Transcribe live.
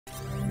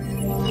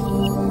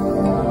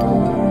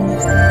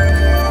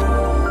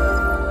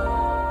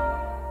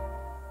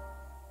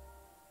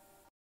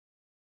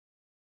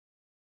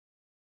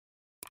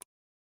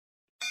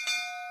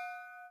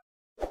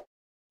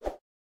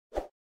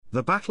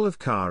The Battle of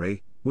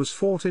Carrhae was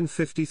fought in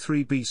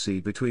 53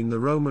 BC between the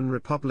Roman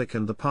Republic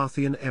and the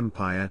Parthian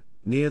Empire,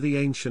 near the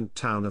ancient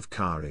town of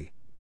Carrhae.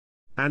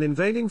 An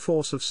invading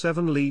force of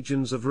 7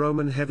 legions of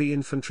Roman heavy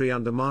infantry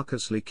under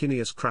Marcus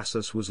Licinius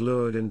Crassus was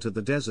lured into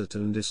the desert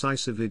and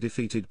decisively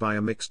defeated by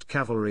a mixed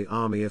cavalry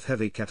army of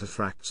heavy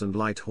cataphracts and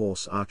light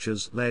horse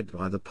archers led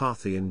by the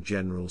Parthian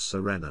general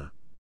Surena.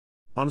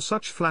 On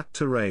such flat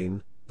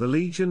terrain, the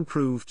legion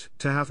proved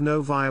to have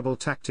no viable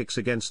tactics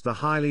against the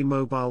highly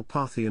mobile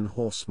Parthian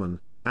horsemen,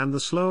 and the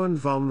slow and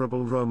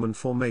vulnerable Roman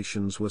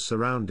formations were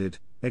surrounded,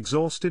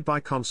 exhausted by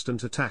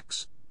constant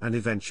attacks, and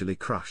eventually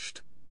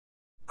crushed.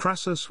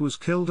 Crassus was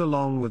killed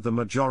along with the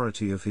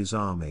majority of his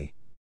army.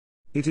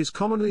 It is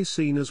commonly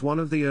seen as one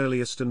of the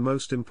earliest and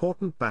most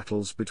important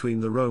battles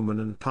between the Roman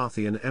and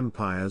Parthian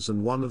empires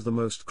and one of the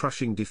most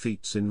crushing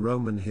defeats in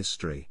Roman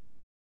history.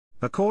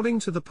 According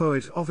to the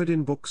poet Ovid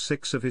in Book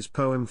 6 of his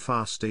poem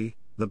Fasti,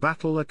 the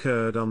battle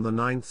occurred on the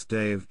 9th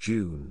day of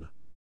June.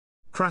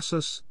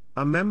 Crassus,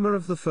 a member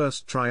of the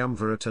first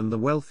triumvirate and the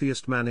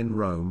wealthiest man in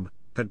Rome,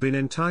 had been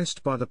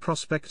enticed by the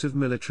prospect of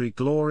military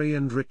glory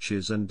and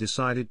riches and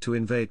decided to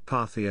invade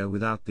Parthia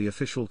without the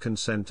official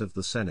consent of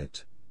the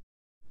Senate.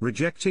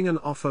 Rejecting an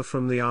offer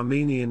from the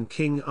Armenian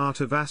king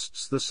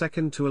Artavasdes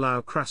II to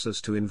allow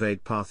Crassus to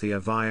invade Parthia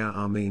via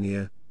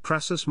Armenia,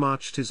 Crassus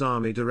marched his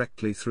army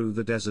directly through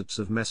the deserts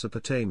of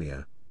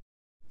Mesopotamia.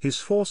 His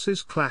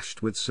forces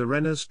clashed with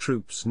Surena's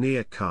troops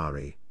near ๊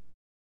karrae.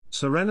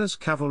 Surena's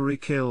cavalry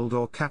killed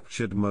or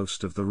captured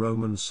most of the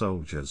Roman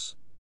soldiers.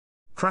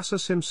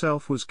 Crassus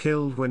himself was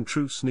killed when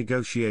truce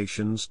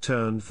negotiations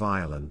turned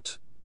violent.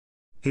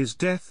 His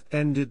death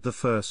ended the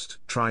first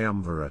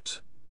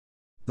triumvirate.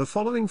 The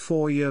following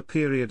 4-year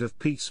period of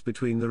peace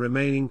between the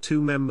remaining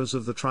 2 members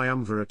of the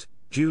triumvirate,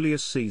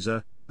 Julius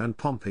Caesar and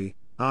Pompey,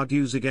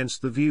 argues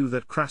against the view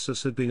that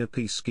Crassus had been a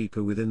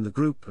peacekeeper within the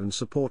group and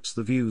supports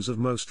the views of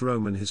most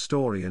Roman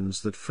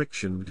historians that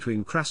friction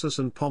between Crassus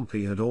and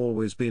Pompey had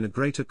always been a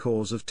greater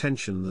cause of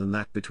tension than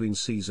that between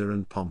Caesar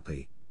and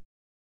Pompey.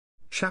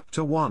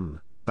 Chapter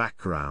 1,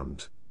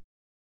 Background.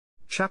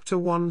 Chapter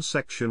 1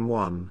 Section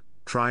 1,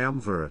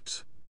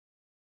 Triumvirate.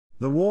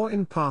 The war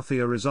in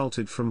Parthia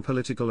resulted from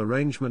political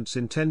arrangements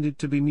intended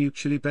to be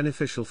mutually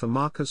beneficial for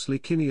Marcus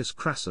Licinius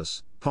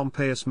Crassus,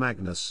 Pompeius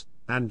Magnus,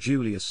 and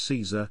Julius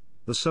Caesar,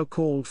 the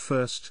so-called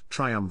First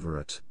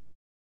Triumvirate.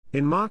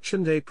 In March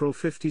and April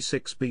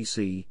 56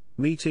 BC,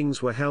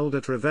 meetings were held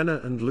at Ravenna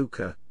and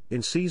Lucca,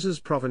 in Caesar's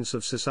province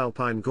of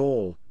Cisalpine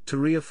Gaul, to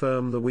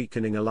reaffirm the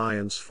weakening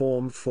alliance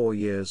formed 4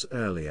 years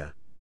earlier.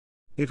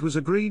 It was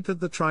agreed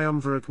that the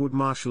triumvirate would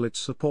marshal its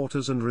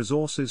supporters and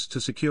resources to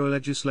secure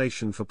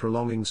legislation for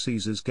prolonging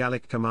Caesar's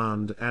Gallic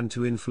command and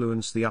to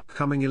influence the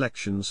upcoming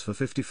elections for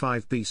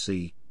 55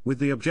 BC, with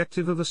the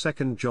objective of a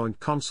second joint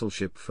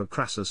consulship for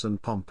Crassus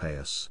and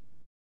Pompeius.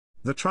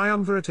 The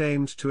triumvirate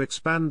aimed to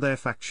expand their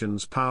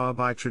factions' power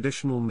by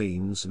traditional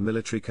means,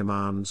 military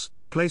commands,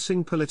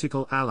 placing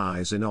political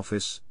allies in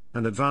office,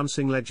 and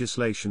advancing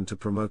legislation to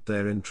promote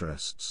their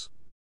interests.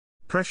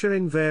 Pressure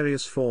in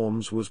various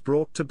forms was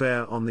brought to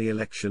bear on the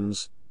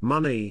elections: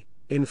 money,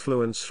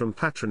 influence from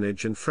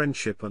patronage and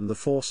friendship, and the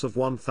force of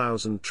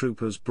 1,000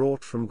 troopers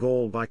brought from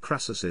Gaul by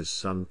Crassus's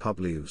son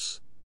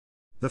Publius.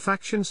 The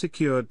faction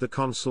secured the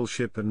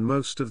consulship and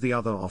most of the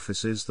other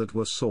offices that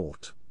were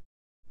sought.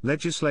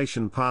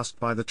 Legislation passed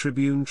by the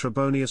tribune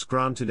Trebonius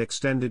granted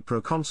extended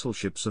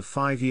proconsulships of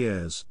 5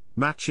 years,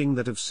 matching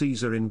that of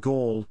Caesar in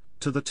Gaul,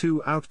 to the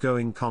 2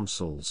 outgoing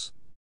consuls.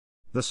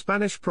 The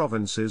Spanish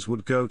provinces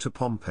would go to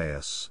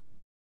Pompeius.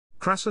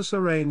 Crassus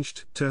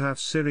arranged to have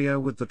Syria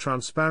with the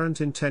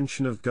transparent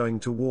intention of going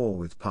to war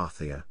with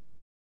Parthia.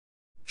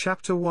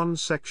 Chapter 1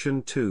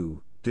 Section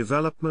 2,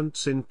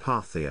 Developments in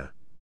Parthia.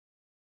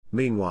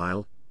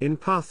 Meanwhile, in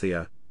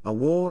Parthia, a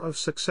war of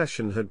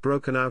succession had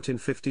broken out in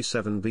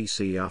 57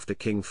 BC after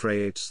King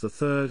Phraates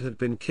III had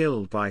been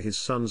killed by his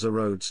sons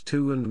Orodes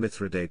II and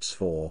Mithridates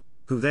IV,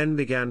 who then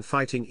began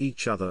fighting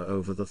each other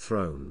over the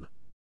throne.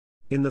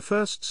 In the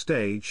first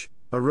stage,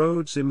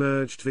 Orodes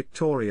emerged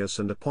victorious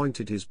and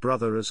appointed his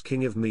brother as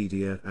king of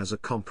Media as a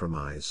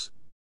compromise.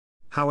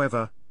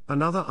 However,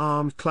 another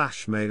armed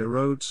clash made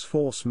Orodes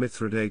force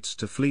Mithridates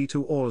to flee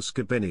to Aulus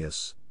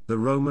Gabinius, the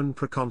Roman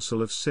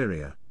proconsul of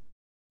Syria.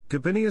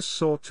 Gabinius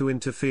sought to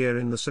interfere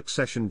in the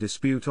succession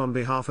dispute on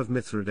behalf of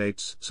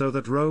Mithridates so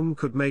that Rome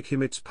could make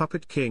him its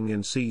puppet king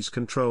and seize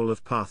control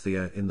of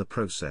Parthia in the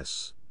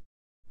process.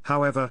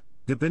 However,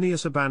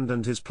 Gabinius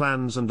abandoned his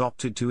plans and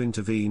opted to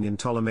intervene in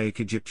Ptolemaic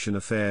Egyptian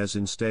affairs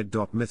instead.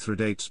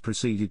 Mithridates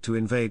proceeded to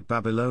invade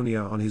Babylonia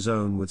on his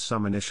own with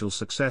some initial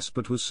success,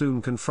 but was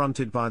soon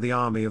confronted by the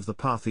army of the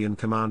Parthian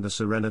commander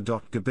Surena.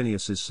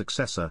 Gabinius's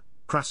successor,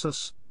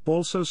 Crassus,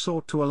 also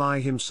sought to ally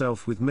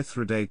himself with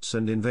Mithridates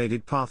and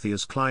invaded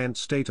Parthia's client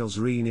state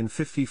Osrhoene in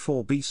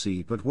 54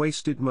 BC, but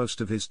wasted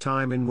most of his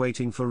time in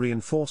waiting for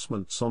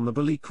reinforcements on the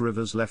Balikh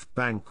River's left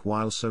bank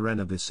while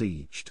Surena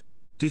besieged,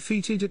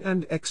 defeated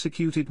and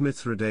executed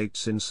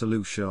Mithridates in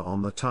Seleucia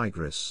on the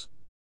Tigris.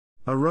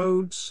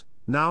 Orodes,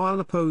 now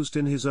unopposed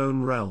in his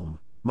own realm,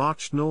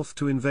 marched north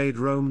to invade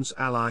Rome's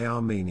ally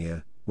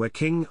Armenia, where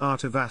King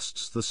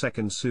Artavasdes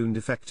II soon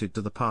defected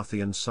to the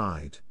Parthian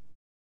side.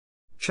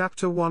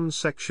 Chapter 1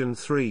 Section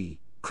 3,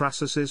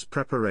 Crassus's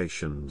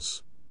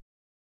Preparations.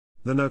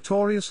 The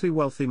notoriously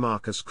wealthy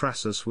Marcus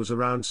Crassus was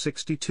around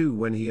 62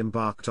 when he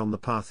embarked on the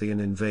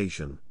Parthian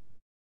invasion.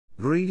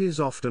 Greed is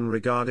often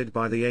regarded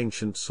by the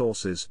ancient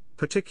sources,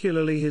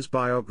 particularly his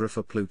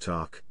biographer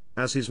Plutarch,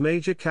 as his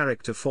major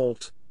character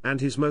fault, and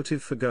his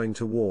motive for going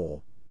to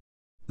war.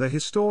 The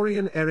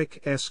historian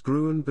Eric S.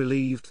 Gruen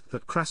believed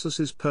that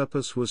Crassus's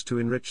purpose was to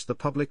enrich the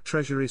public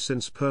treasury,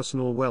 since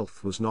personal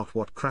wealth was not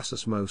what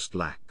Crassus most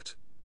lacked.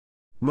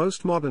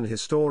 Most modern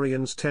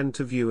historians tend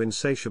to view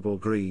insatiable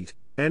greed,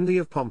 envy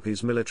of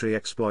Pompey's military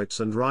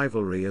exploits and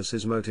rivalry as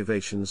his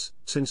motivations,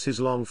 since his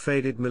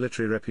long-faded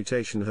military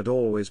reputation had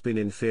always been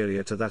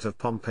inferior to that of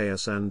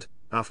Pompeius and,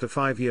 after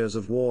 5 years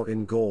of war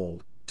in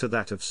Gaul, to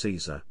that of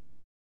Caesar.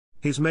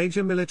 His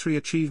major military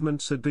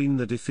achievements had been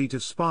the defeat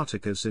of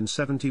Spartacus in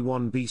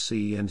 71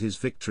 BC and his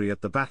victory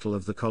at the Battle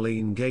of the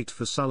Colline Gate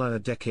for Sulla a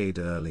decade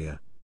earlier.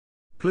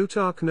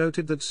 Plutarch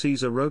noted that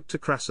Caesar wrote to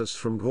Crassus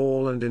from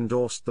Gaul and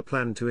endorsed the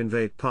plan to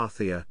invade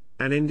Parthia,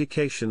 an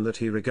indication that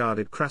he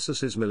regarded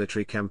Crassus's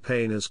military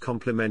campaign as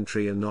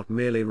complementary and not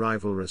merely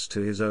rivalrous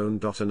to his own.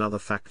 Another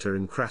factor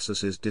in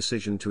Crassus's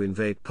decision to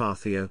invade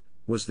Parthia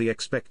was the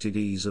expected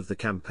ease of the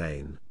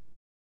campaign.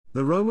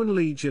 The Roman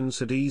legions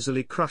had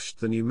easily crushed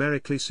the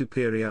numerically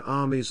superior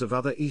armies of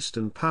other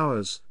eastern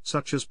powers,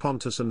 such as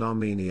Pontus and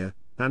Armenia,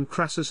 and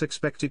Crassus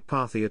expected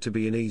Parthia to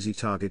be an easy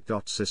target.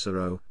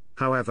 Cicero,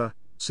 however,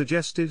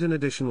 suggested an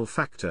additional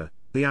factor: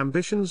 the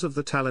ambitions of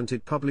the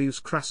talented Publius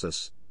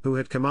Crassus, who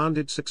had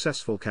commanded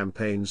successful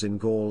campaigns in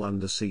Gaul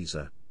under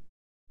Caesar.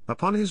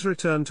 Upon his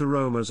return to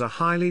Rome as a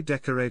highly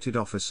decorated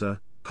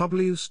officer,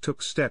 Publius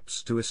took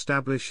steps to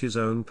establish his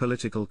own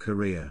political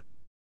career.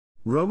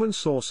 Roman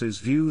sources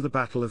view the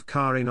Battle of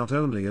Carrhae not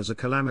only as a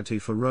calamity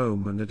for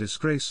Rome and a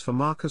disgrace for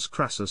Marcus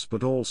Crassus,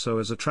 but also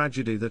as a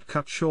tragedy that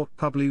cut short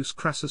Publius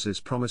Crassus's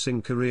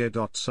promising career.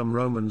 Some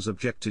Romans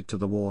objected to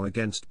the war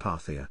against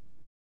Parthia.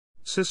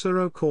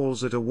 Cicero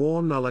calls it a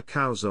war nulla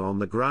causa on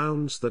the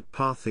grounds that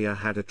Parthia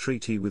had a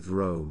treaty with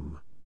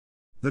Rome.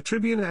 The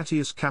tribune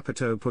Attius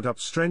Capito put up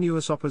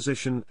strenuous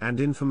opposition and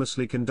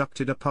infamously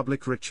conducted a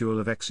public ritual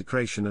of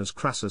execration as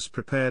Crassus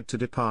prepared to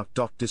depart.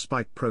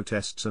 Despite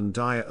protests and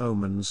dire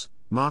omens,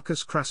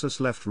 Marcus Crassus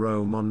left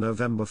Rome on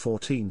November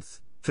 14,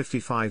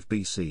 55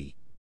 BC.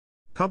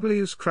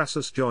 Publius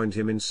Crassus joined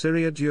him in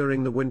Syria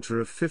during the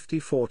winter of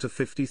 54 to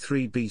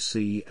 53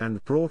 BC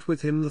and brought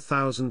with him the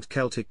 1,000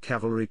 Celtic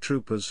cavalry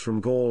troopers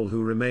from Gaul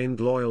who remained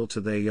loyal to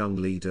their young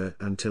leader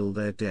until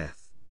their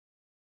death.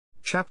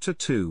 Chapter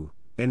 2,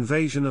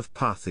 Invasion of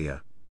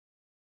Parthia.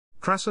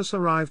 Crassus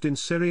arrived in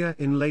Syria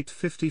in late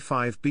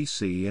 55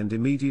 BC and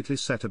immediately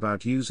set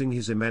about using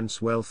his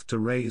immense wealth to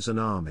raise an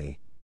army.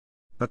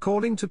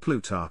 According to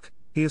Plutarch,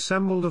 he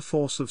assembled a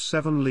force of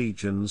 7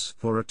 legions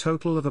for a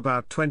total of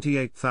about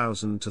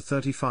 28,000 to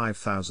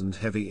 35,000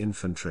 heavy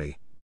infantry.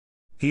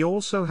 He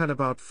also had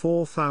about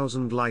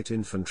 4,000 light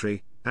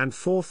infantry, and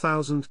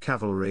 4,000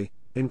 cavalry,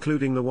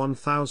 including the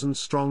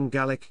 1,000-strong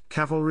Gallic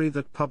cavalry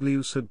that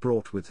Publius had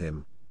brought with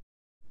him.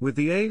 With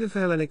the aid of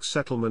Hellenic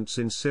settlements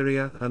in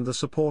Syria and the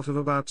support of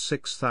about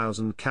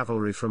 6,000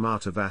 cavalry from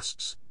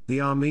Artavasdes,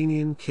 the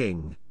Armenian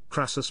king,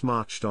 Crassus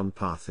marched on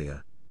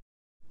Parthia.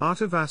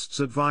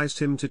 Artavasdes advised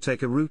him to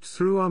take a route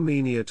through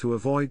Armenia to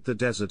avoid the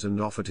desert and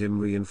offered him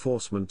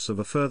reinforcements of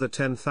a further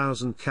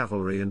 10,000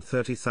 cavalry and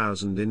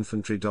 30,000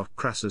 infantry.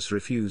 Crassus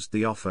refused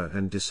the offer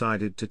and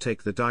decided to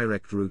take the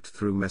direct route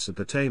through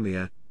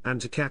Mesopotamia, and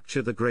to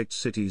capture the great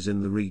cities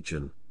in the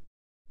region.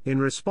 In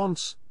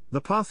response,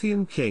 the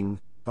Parthian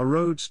king,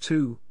 Orodes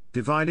II,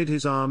 divided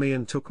his army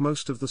and took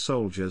most of the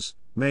soldiers,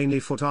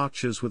 mainly foot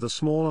archers with a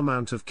small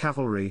amount of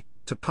cavalry,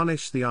 to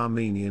punish the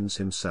Armenians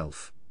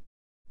himself.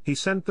 He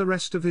sent the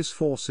rest of his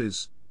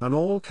forces, an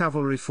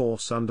all-cavalry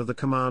force under the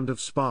command of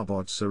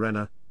Sparbod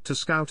Surena, to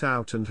scout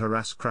out and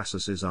harass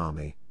Crassus's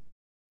army.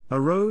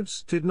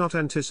 Orodes did not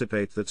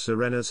anticipate that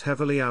Surena's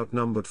heavily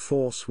outnumbered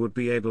force would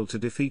be able to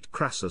defeat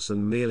Crassus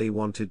and merely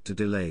wanted to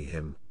delay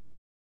him.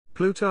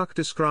 Plutarch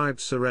described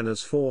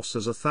Surena's force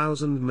as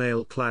 1,000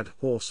 mail-clad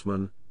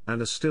horsemen,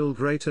 and a still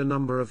greater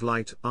number of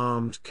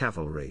light-armed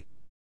cavalry.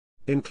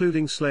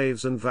 Including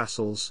slaves and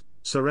vassals,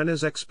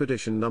 Surena's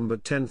expedition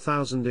numbered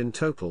 10,000 in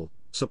total,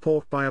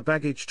 support by a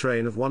baggage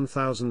train of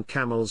 1,000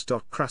 camels.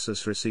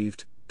 Crassus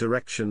received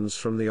directions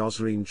from the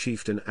Osrene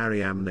chieftain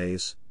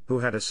Ariamnes, who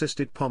had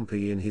assisted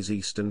Pompey in his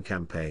eastern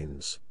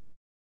campaigns.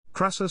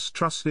 Crassus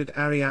trusted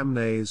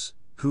Ariamnes,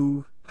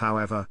 who,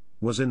 however,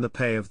 was in the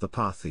pay of the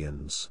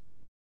Parthians.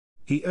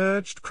 He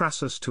urged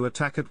Crassus to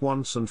attack at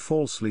once and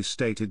falsely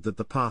stated that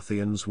the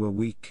Parthians were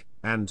weak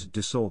and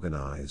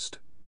disorganized.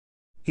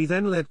 He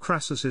then led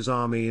Crassus's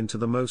army into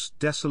the most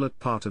desolate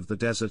part of the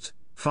desert,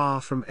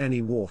 far from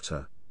any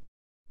water.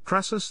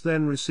 Crassus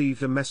then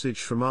received a message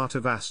from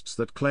Artavasdes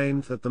that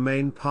claimed that the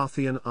main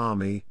Parthian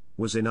army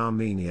was in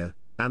Armenia,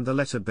 and the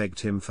letter begged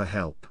him for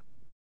help.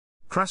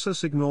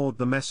 Crassus ignored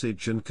the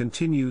message and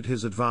continued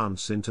his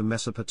advance into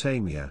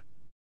Mesopotamia.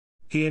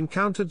 he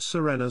encountered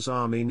Surena's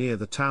army near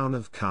the town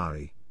of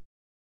ʻkarrae.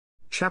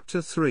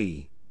 Chapter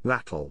 3,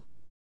 Battle.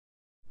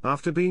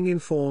 After being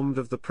informed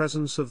of the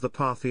presence of the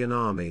Parthian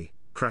army,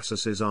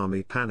 Crassus's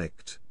army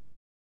panicked.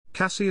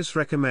 Cassius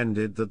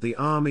recommended that the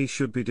army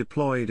should be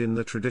deployed in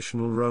the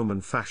traditional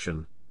Roman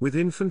fashion, with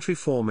infantry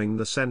forming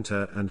the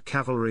center and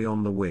cavalry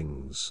on the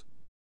wings.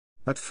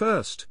 At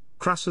first,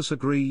 Crassus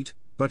agreed,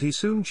 but he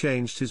soon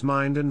changed his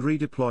mind and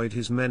redeployed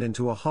his men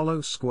into a hollow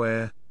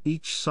square,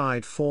 each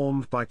side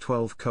formed by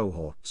 12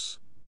 cohorts.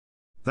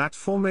 That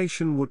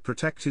formation would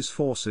protect his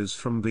forces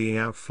from being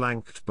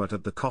outflanked but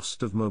at the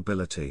cost of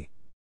mobility.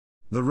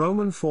 The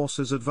Roman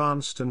forces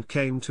advanced and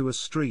came to a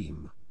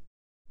stream.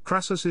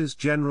 Crassus's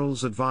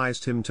generals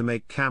advised him to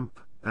make camp,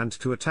 and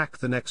to attack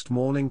the next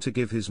morning to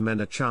give his men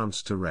a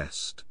chance to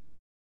rest.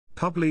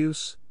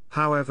 Publius,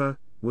 however,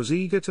 was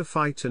eager to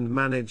fight and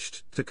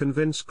managed to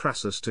convince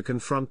Crassus to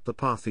confront the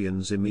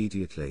Parthians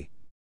immediately.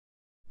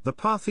 The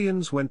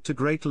Parthians went to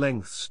great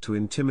lengths to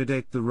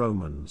intimidate the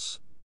Romans.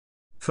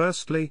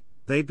 Firstly,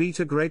 they beat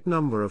a great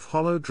number of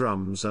hollow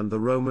drums, and the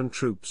Roman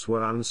troops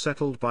were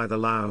unsettled by the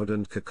loud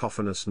and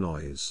cacophonous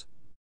noise.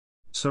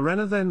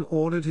 Surena then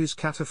ordered his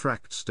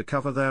cataphracts to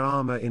cover their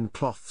armor in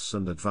cloths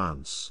and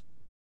advance.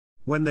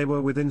 When they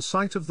were within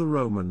sight of the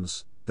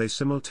Romans, they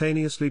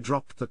simultaneously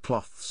dropped the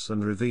cloths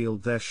and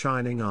revealed their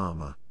shining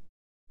armor.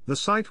 The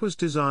sight was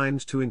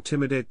designed to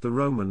intimidate the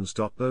Romans.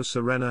 Though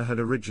Surena had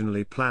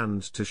originally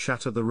planned to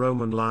shatter the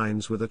Roman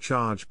lines with a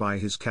charge by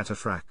his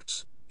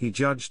cataphracts, he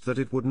judged that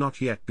it would not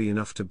yet be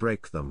enough to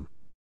break them.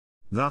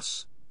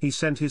 Thus, he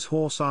sent his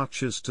horse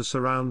archers to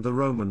surround the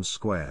Roman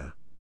square.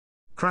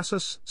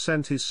 Crassus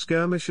sent his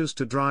skirmishers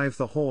to drive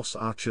the horse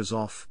archers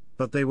off,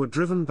 but they were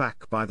driven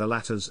back by the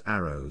latter's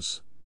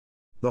arrows.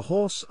 The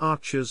horse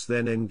archers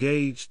then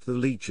engaged the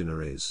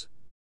legionaries.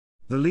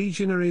 The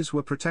legionaries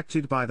were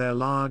protected by their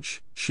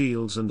large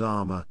shields and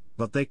armor,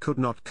 but they could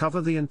not cover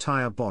the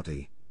entire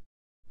body.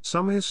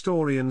 Some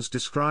historians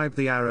describe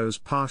the arrows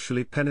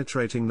partially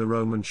penetrating the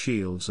Roman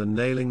shields and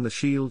nailing the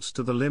shields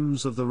to the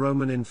limbs of the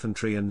Roman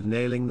infantry and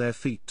nailing their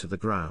feet to the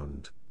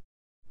ground.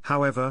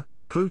 However,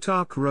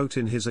 Plutarch wrote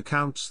in his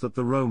accounts that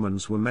the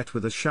Romans were met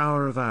with a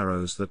shower of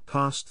arrows that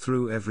passed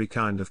through every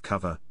kind of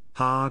cover,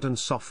 hard and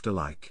soft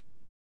alike.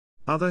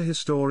 Other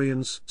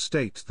historians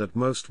state that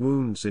most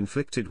wounds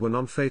inflicted were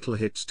non-fatal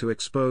hits to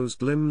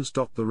exposed limbs.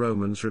 The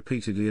Romans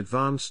repeatedly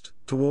advanced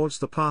towards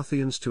the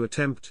Parthians to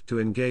attempt to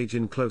engage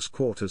in close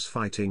quarters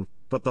fighting,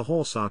 but the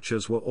horse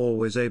archers were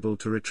always able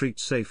to retreat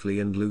safely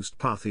and loosed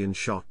Parthian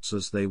shots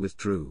as they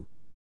withdrew.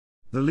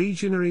 The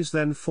legionaries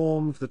then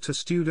formed the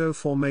testudo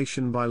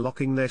formation by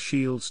locking their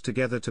shields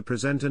together to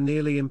present a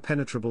nearly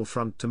impenetrable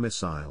front to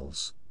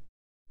missiles.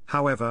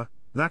 However,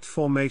 that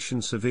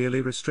formation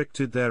severely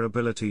restricted their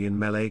ability in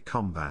melee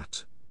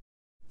combat.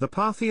 The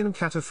Parthian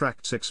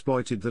cataphracts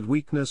exploited that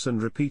weakness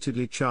and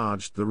repeatedly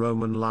charged the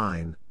Roman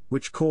line,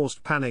 which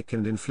caused panic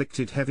and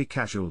inflicted heavy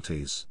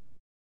casualties.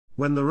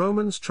 When the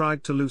Romans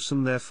tried to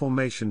loosen their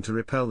formation to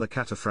repel the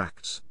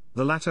cataphracts,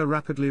 the latter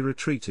rapidly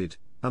retreated,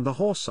 and the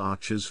horse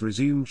archers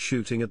resumed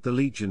shooting at the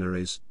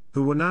legionaries,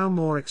 who were now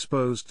more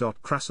exposed.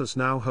 Crassus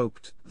now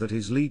hoped that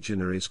his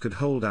legionaries could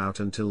hold out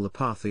until the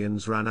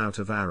Parthians ran out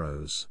of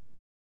arrows.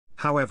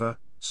 However,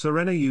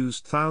 Surena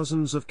used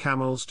thousands of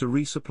camels to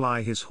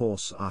resupply his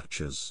horse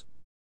archers.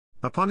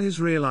 Upon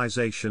his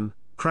realization,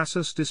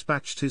 Crassus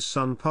dispatched his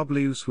son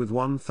Publius with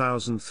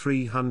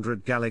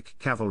 1,300 Gallic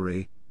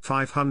cavalry,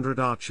 500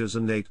 archers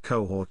and 8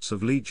 cohorts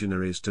of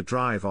legionaries to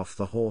drive off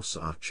the horse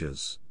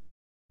archers.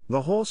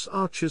 The horse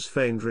archers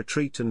feigned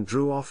retreat and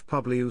drew off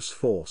Publius'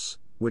 force,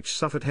 which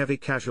suffered heavy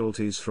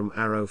casualties from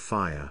arrow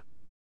fire.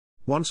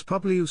 Once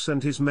Publius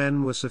and his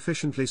men were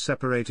sufficiently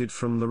separated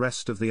from the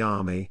rest of the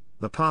army,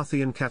 the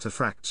Parthian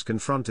cataphracts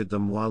confronted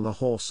them while the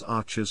horse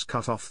archers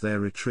cut off their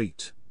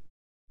retreat.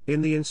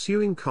 In the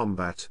ensuing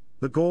combat,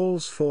 the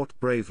Gauls fought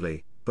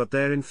bravely, but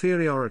their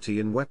inferiority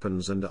in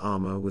weapons and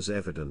armor was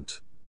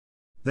evident.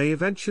 They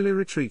eventually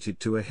retreated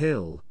to a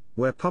hill,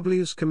 where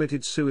Publius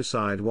committed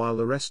suicide while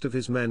the rest of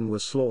his men were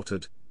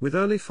slaughtered, with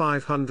only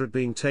 500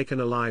 being taken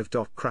alive.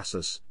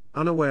 Crassus,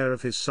 unaware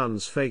of his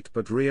son's fate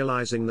but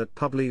realizing that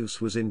Publius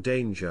was in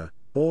danger,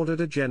 ordered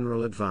a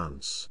general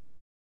advance.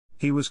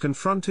 He was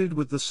confronted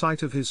with the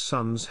sight of his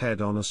son's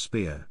head on a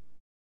spear.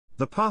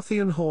 The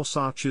Parthian horse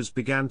archers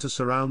began to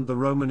surround the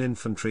Roman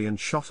infantry and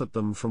shot at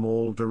them from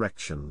all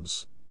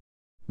directions.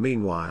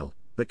 Meanwhile,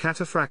 the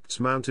cataphracts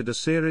mounted a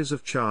series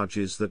of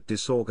charges that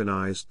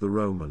disorganized the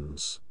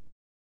Romans.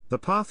 The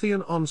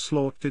Parthian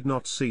onslaught did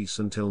not cease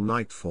until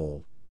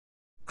nightfall.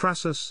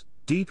 Crassus,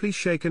 deeply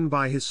shaken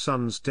by his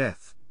son's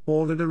death,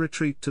 ordered a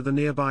retreat to the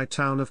nearby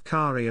town of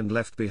ʻkarrae and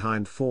left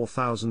behind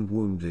 4,000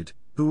 wounded,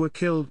 who were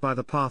killed by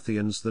the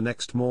Parthians the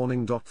next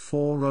morning.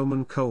 4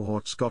 Roman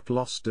cohorts got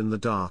lost in the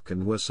dark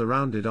and were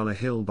surrounded on a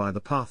hill by the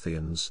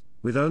Parthians,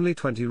 with only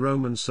 20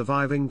 Romans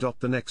surviving.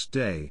 The next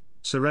day,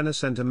 Surena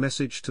sent a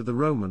message to the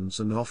Romans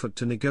and offered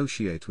to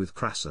negotiate with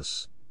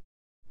Crassus.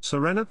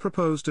 Surena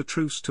proposed a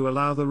truce to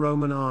allow the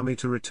Roman army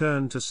to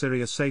return to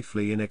Syria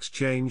safely in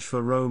exchange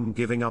for Rome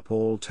giving up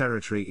all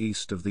territory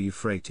east of the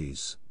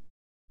Euphrates.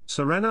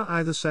 Surena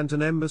either sent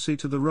an embassy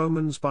to the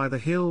Romans by the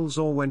hills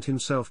or went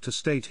himself to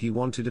state he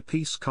wanted a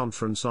peace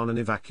conference on an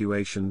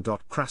evacuation.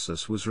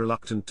 Crassus was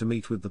reluctant to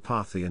meet with the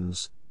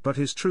Parthians, but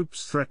his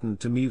troops threatened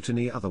to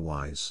mutiny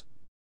otherwise.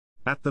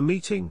 At the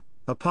meeting,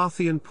 a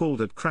Parthian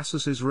pulled at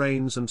Crassus's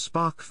reins and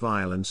sparked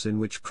violence in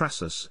which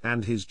Crassus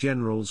and his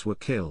generals were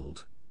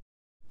killed.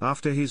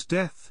 After his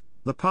death,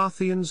 the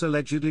Parthians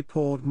allegedly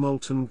poured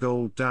molten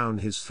gold down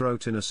his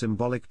throat in a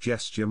symbolic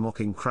gesture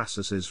mocking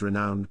Crassus's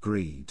renowned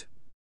greed.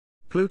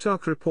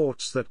 Plutarch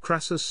reports that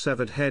Crassus'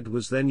 severed head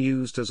was then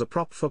used as a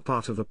prop for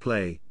part of a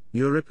play,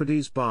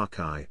 Euripides'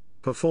 Barcae,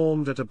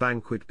 performed at a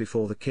banquet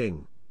before the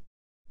king.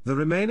 The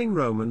remaining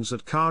Romans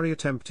at ʻkarrae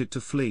attempted to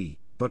flee,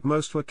 but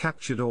most were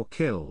captured or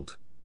killed.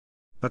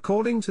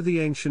 According to the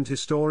ancient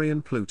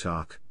historian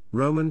Plutarch,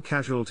 Roman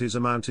casualties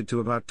amounted to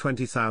about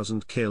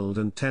 20,000 killed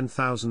and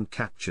 10,000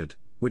 captured,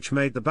 which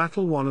made the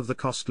battle one of the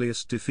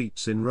costliest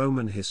defeats in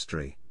Roman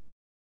history.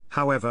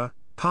 However,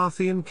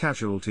 Parthian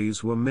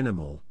casualties were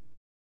minimal.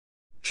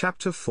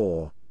 Chapter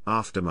 4,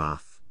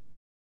 Aftermath.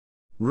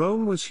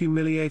 Rome was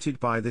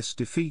humiliated by this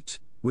defeat,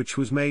 which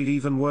was made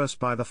even worse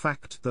by the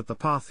fact that the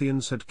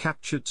Parthians had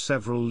captured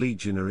several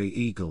legionary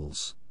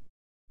eagles.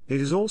 It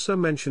is also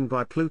mentioned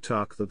by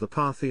Plutarch that the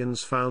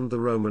Parthians found the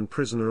Roman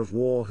prisoner of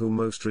war who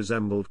most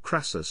resembled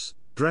Crassus,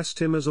 dressed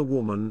him as a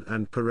woman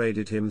and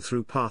paraded him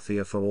through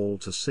Parthia for all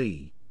to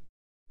see.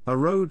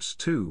 Rhodes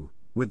too,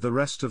 with the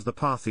rest of the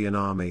Parthian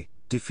army,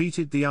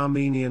 defeated the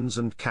Armenians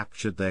and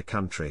captured their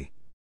country.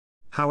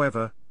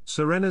 However,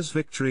 Surena's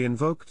victory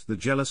invoked the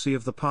jealousy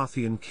of the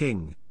Parthian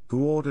king,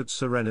 who ordered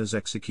Surena's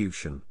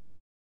execution.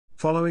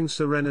 Following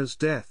Surena's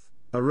death,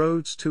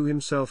 Rhodes too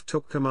himself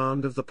took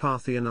command of the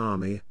Parthian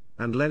army,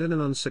 and led an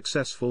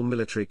unsuccessful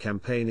military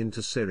campaign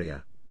into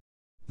Syria.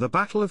 The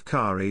Battle of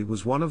Carrhae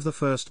was one of the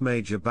first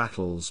major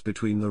battles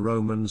between the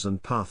Romans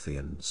and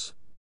Parthians.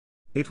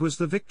 It was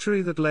the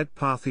victory that led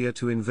Parthia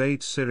to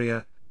invade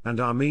Syria, and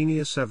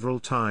Armenia several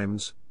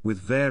times, with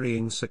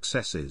varying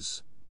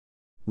successes.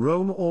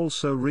 Rome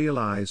also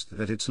realized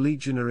that its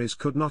legionaries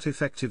could not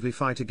effectively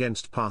fight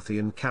against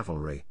Parthian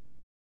cavalry.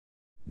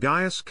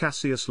 Gaius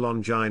Cassius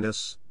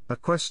Longinus, a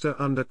quaestor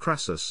under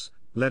Crassus,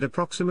 led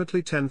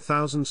approximately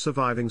 10,000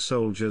 surviving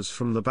soldiers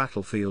from the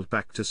battlefield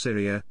back to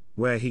Syria,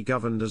 where he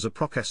governed as a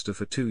procaestor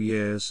for 2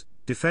 years,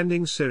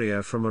 defending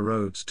Syria from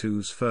Rhodes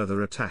II's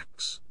further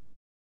attacks.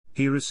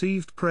 He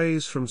received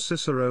praise from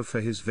Cicero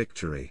for his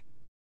victory.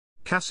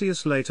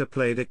 Cassius later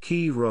played a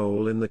key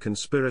role in the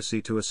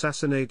conspiracy to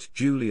assassinate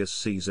Julius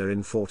Caesar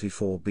in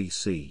 44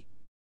 BC.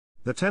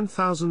 The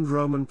 10,000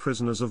 Roman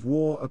prisoners of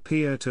war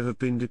appear to have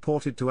been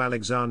deported to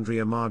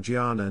Alexandria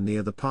Margiana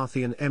near the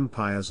Parthian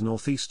Empire's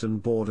northeastern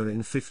border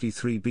in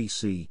 53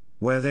 BC,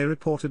 where they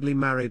reportedly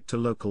married to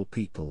local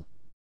people.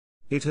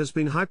 It has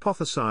been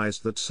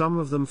hypothesized that some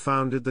of them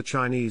founded the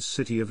Chinese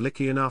city of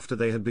Lycian after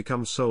they had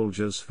become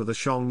soldiers for the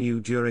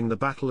Xiongnu during the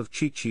Battle of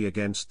Chichi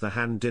against the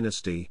Han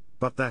dynasty,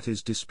 but that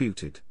is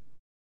disputed.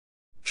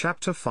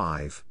 Chapter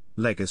 5,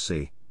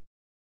 Legacy.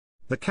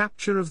 The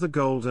capture of the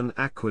Golden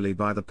Aquili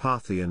by the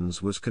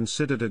Parthians was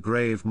considered a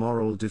grave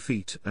moral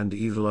defeat and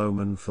evil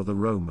omen for the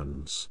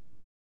Romans.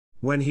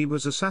 When he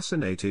was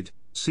assassinated,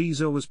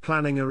 Caesar was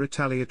planning a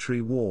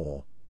retaliatory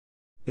war.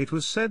 It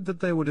was said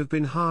that there would have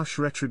been harsh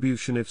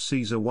retribution if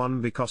Caesar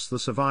won because the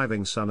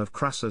surviving son of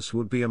Crassus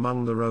would be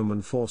among the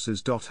Roman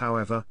forces.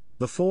 However,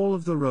 the fall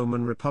of the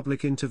Roman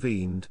Republic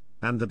intervened,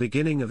 and the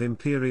beginning of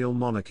imperial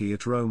monarchy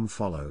at Rome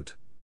followed.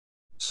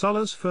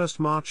 Sulla's first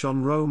march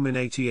on Rome in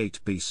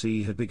 88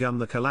 BC had begun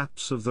the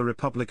collapse of the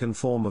republican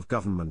form of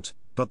government,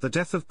 but the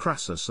death of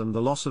Crassus and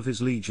the loss of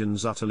his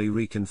legions utterly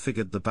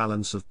reconfigured the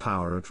balance of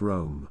power at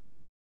Rome.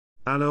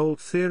 An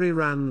old theory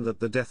ran that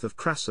the death of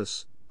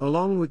Crassus,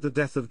 along with the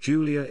death of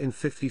Julia in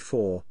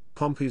 54,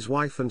 Pompey's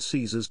wife and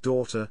Caesar's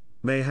daughter,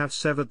 may have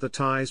severed the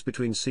ties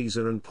between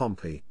Caesar and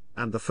Pompey,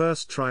 and the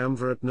first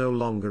triumvirate no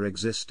longer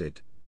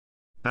existed.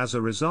 As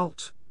a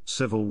result,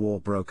 civil war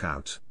broke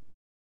out.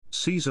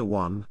 Caesar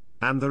won,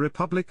 and the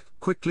Republic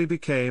quickly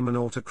became an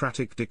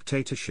autocratic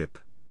dictatorship.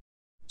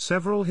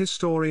 Several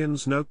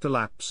historians note the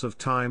lapse of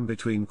time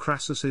between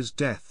Crassus's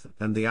death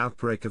and the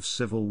outbreak of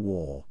civil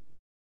war.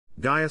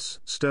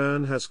 Gaius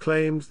Stern has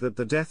claimed that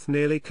the death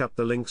nearly cut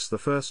the links the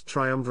first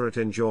triumvirate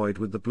enjoyed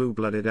with the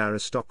blue-blooded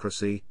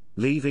aristocracy,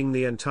 leaving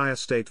the entire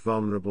state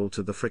vulnerable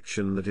to the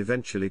friction that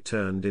eventually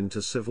turned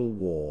into civil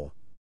war.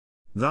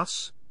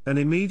 Thus, an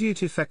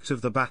immediate effect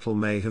of the battle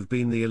may have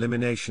been the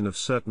elimination of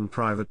certain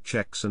private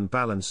checks and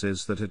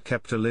balances that had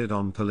kept a lid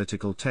on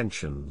political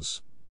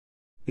tensions.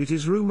 It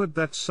is rumored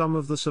that some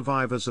of the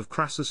survivors of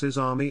Crassus's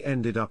army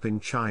ended up in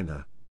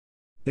China.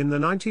 In the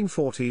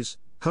 1940s,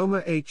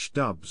 Homer H.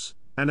 Dubbs,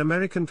 an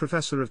American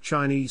professor of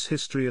Chinese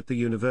history at the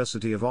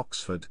University of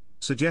Oxford,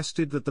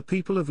 suggested that the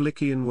people of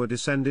Lycian were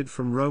descended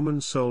from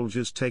Roman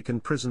soldiers taken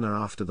prisoner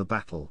after the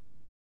battle.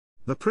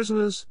 The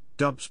prisoners,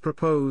 Dubbs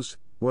proposed,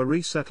 were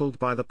resettled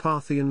by the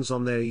Parthians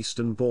on their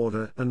eastern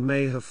border and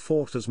may have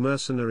fought as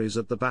mercenaries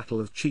at the Battle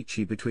of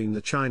Chichi between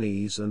the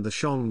Chinese and the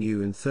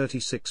Xiongnu in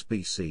 36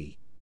 BC.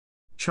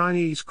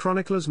 Chinese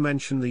chroniclers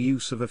mention the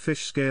use of a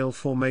fish-scale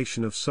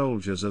formation of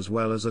soldiers as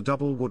well as a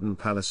double wooden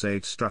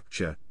palisade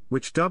structure,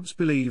 which Dubs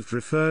believed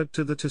referred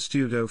to the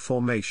testudo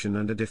formation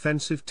and a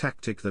defensive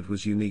tactic that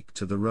was unique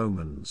to the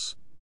Romans.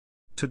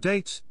 To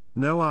date,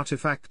 no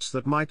artifacts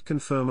that might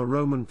confirm a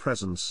Roman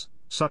presence,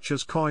 such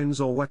as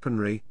coins or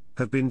weaponry,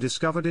 have been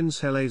discovered in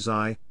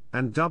Silesia,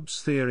 and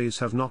Dubs' theories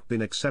have not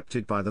been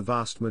accepted by the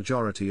vast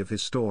majority of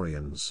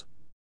historians.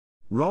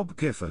 Rob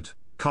Gifford,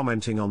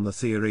 commenting on the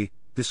theory,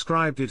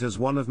 described it as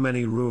one of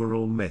many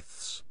rural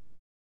myths.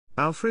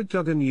 Alfred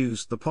Duggan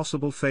used the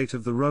possible fate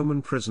of the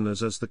Roman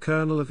prisoners as the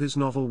kernel of his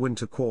novel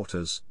Winter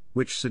Quarters,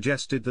 which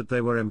suggested that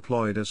they were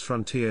employed as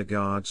frontier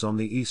guards on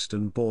the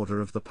eastern border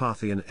of the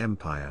Parthian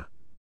Empire.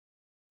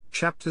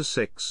 Chapter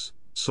 6,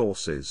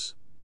 Sources.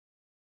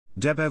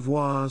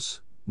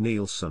 Debevoise,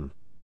 Nielsen.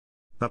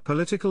 A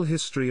Political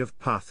History of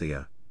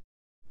Parthia.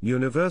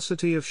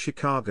 University of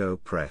Chicago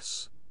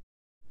Press.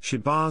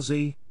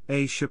 Shibazi,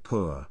 A.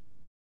 Shapur.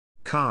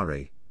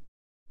 ʻkarrae.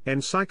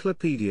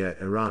 Encyclopaedia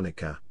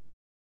Iranica.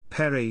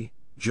 Perry,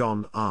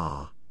 John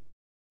R.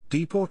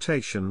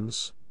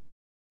 Deportations.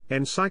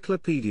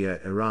 Encyclopaedia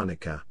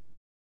Iranica.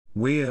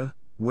 Weir,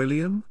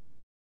 William.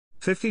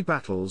 50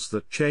 Battles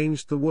That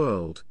Changed the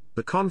World,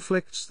 The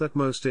Conflicts That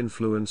Most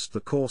Influenced the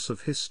Course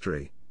of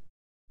History.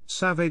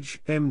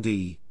 Savage,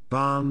 M.D.,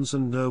 Barnes &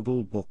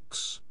 Noble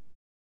Books.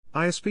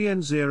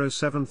 ISBN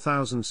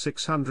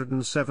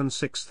 07607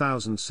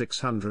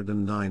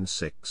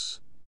 66609-6.